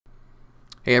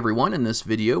Hey everyone, in this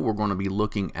video we're going to be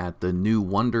looking at the new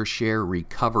Wondershare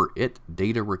RecoverIt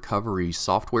data recovery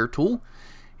software tool,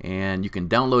 and you can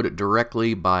download it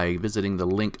directly by visiting the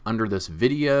link under this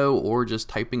video or just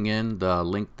typing in the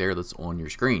link there that's on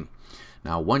your screen.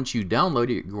 Now once you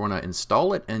download it, you're going to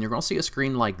install it and you're going to see a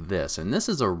screen like this, and this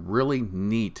is a really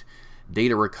neat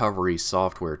data recovery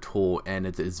software tool, and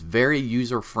it is very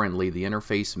user friendly. The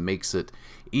interface makes it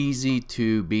easy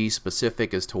to be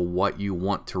specific as to what you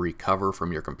want to recover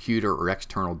from your computer or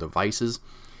external devices.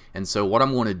 And so what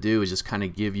I'm going to do is just kind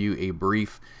of give you a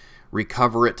brief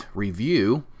RecoverIt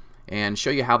review and show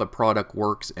you how the product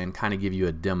works and kind of give you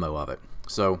a demo of it.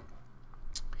 So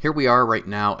here we are right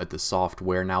now at the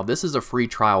software. Now this is a free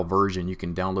trial version you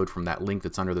can download from that link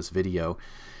that's under this video.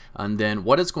 And then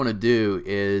what it's going to do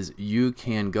is you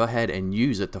can go ahead and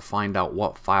use it to find out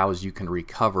what files you can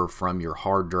recover from your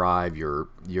hard drive, your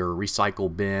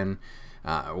recycle bin,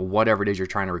 whatever it is you're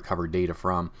trying to recover data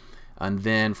from. And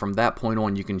then from that point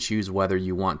on, you can choose whether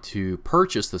you want to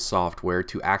purchase the software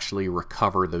to actually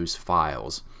recover those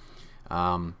files.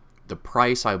 The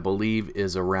price, I believe,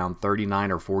 is around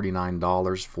 $39 or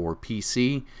 $49 for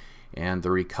PC. And the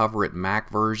RecoverIt Mac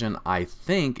version, I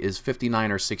think, is $59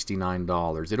 or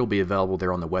 $69. It'll be available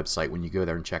there on the website when you go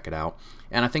there and check it out.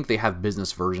 And I think they have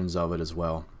business versions of it as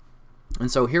well.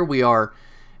 And so here we are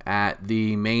at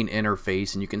the main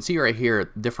interface, and you can see right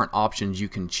here different options you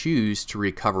can choose to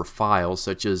recover files,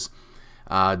 such as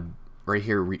right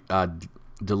here,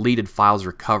 deleted files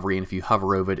recovery. And if you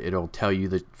hover over it, it'll tell you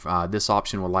that this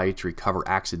option will allow you to recover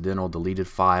accidental deleted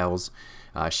files,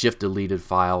 shift deleted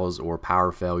files, or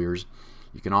power failures.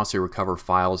 You can also recover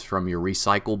files from your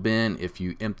recycle bin. If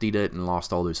you emptied it and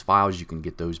lost all those files, you can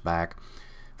get those back.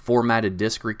 Formatted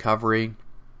disk recovery,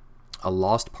 a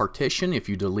lost partition. If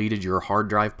you deleted your hard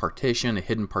drive partition, a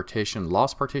hidden partition,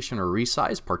 lost partition, or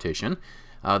resized partition,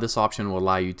 this option will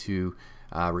allow you to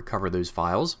recover those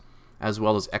files, as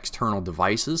well as external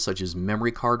devices such as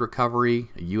memory card recovery,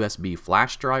 a USB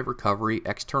flash drive recovery,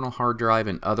 external hard drive,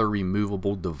 and other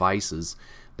removable devices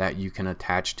that you can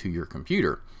attach to your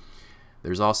computer.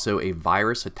 There's also a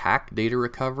virus attack data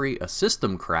recovery, a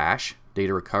system crash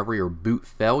data recovery, or boot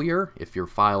failure if your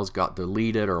files got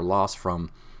deleted or lost from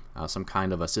some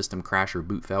kind of a system crash or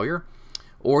boot failure.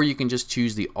 Or you can just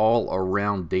choose the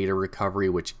all-around data recovery,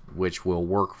 which will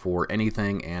work for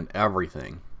anything and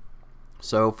everything.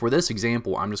 So for this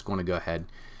example, I'm just going to go ahead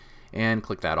and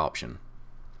click that option.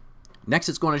 Next,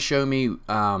 it's going to show me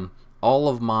all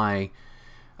of my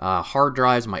hard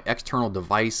drives, my external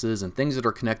devices, and things that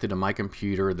are connected to my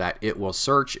computer that it will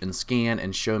search and scan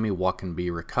and show me what can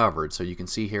be recovered. So you can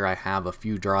see here I have a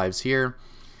few drives here,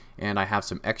 and I have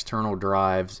some external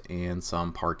drives and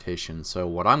some partitions. So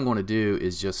what I'm going to do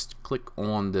is just click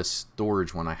on this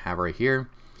storage one I have right here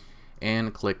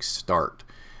and click Start.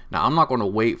 Now I'm not going to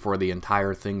wait for the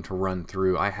entire thing to run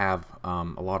through. I have a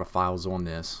lot of files on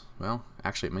this. Well,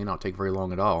 actually it may not take very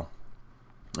long at all.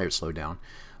 There, slow down.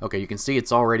 Okay, you can see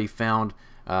it's already found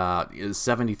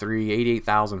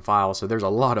 88,000 files, so there's a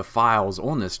lot of files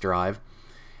on this drive.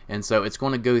 And so it's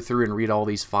going to go through and read all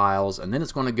these files, and then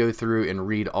it's going to go through and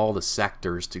read all the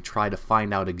sectors to try to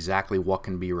find out exactly what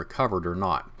can be recovered or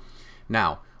not.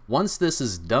 Now, once this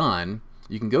is done,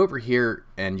 you can go over here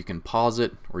and you can pause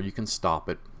it or you can stop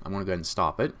it. I'm going to go ahead and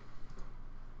stop it.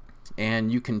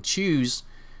 And you can choose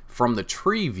from the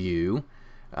tree view,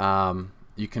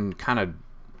 you can kind of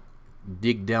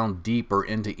dig down deeper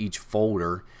into each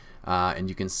folder, and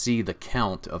you can see the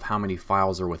count of how many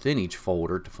files are within each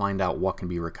folder to find out what can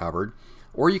be recovered.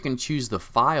 Or you can choose the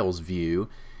files view,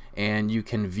 and you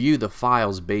can view the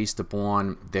files based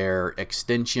upon their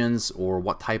extensions or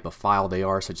what type of file they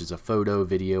are, such as a photo,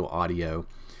 video, audio.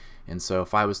 And so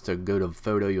if I was to go to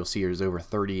photo, you'll see there's over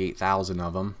 38,000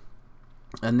 of them.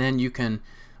 And then you can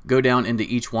go down into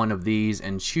each one of these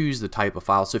and choose the type of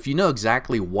file. So if you know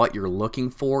exactly what you're looking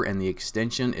for and the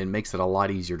extension, it makes it a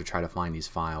lot easier to try to find these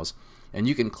files. And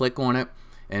you can click on it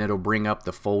and it'll bring up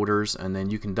the folders, and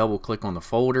then you can double click on the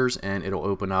folders and it'll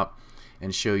open up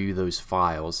and show you those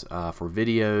files. For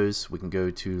videos, we can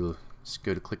let's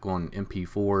go to click on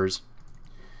MP4s.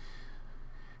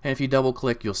 And if you double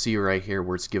click, you'll see right here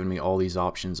where it's giving me all these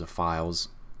options of files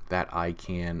that I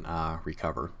can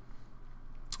recover.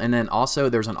 And then also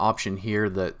there's an option here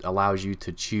that allows you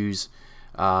to choose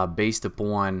based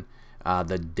upon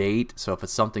the date. So if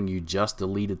it's something you just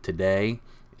deleted today,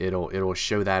 it'll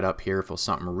show that up here. If it's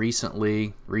something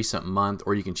recent month,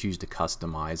 or you can choose to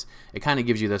customize. It kind of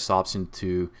gives you this option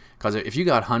to, because if you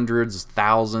got hundreds,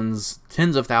 thousands,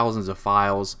 tens of thousands of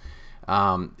files,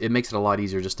 it makes it a lot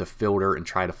easier just to filter and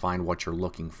try to find what you're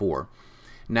looking for.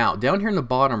 Now down here in the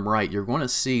bottom right, you're going to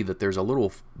see that there's a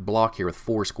little block here with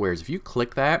 4 squares. If you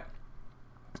click that,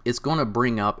 it's going to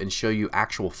bring up and show you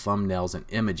actual thumbnails and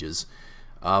images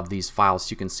of these files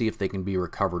so you can see if they can be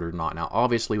recovered or not. Now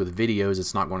obviously with videos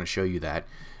it's not going to show you that,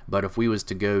 but if we was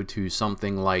to go to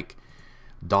something like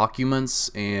documents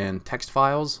and text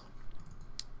files,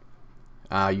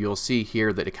 you'll see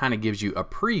here that it kind of gives you a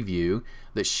preview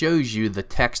that shows you the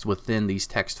text within these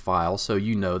text files, so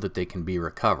you know that they can be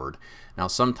recovered. Now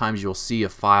sometimes you'll see a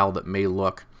file that may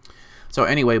look so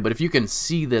anyway, but if you can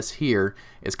see this here,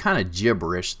 it's kind of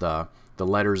gibberish, the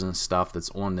letters and stuff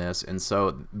that's on this, and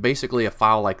so basically a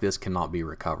file like this cannot be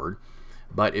recovered.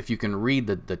 But if you can read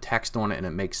the text on it and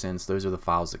it makes sense, those are the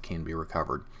files that can be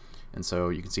recovered. And so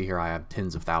you can see here I have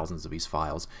tens of thousands of these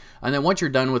files. And then once you're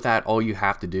done with that, all you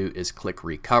have to do is click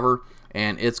recover,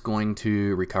 and it's going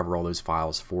to recover all those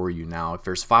files for you. Now if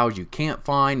there's files you can't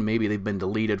find, maybe they've been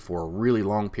deleted for a really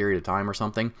long period of time or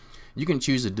something, you can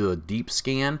choose to do a deep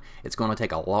scan. It's going to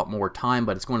take a lot more time,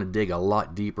 but it's going to dig a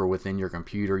lot deeper within your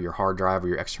computer, your hard drive, or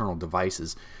your external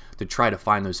devices to try to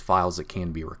find those files that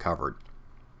can be recovered.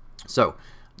 So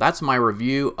that's my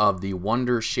review of the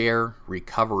Wondershare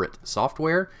RecoverIt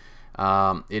software.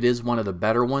 It is one of the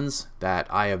better ones that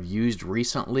I have used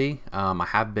recently. I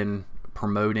have been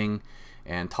promoting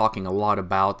and talking a lot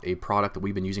about a product that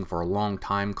we've been using for a long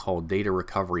time called Data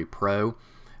Recovery Pro.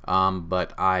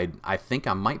 But I think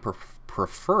I might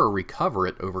prefer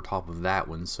RecoverIt over top of that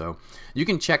one. So you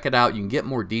can check it out. You can get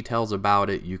more details about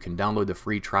it. You can download the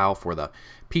free trial for the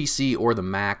PC or the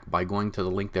Mac by going to the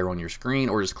link there on your screen,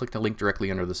 or just click the link directly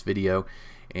under this video,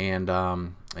 and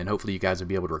hopefully you guys will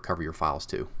be able to recover your files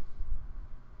too.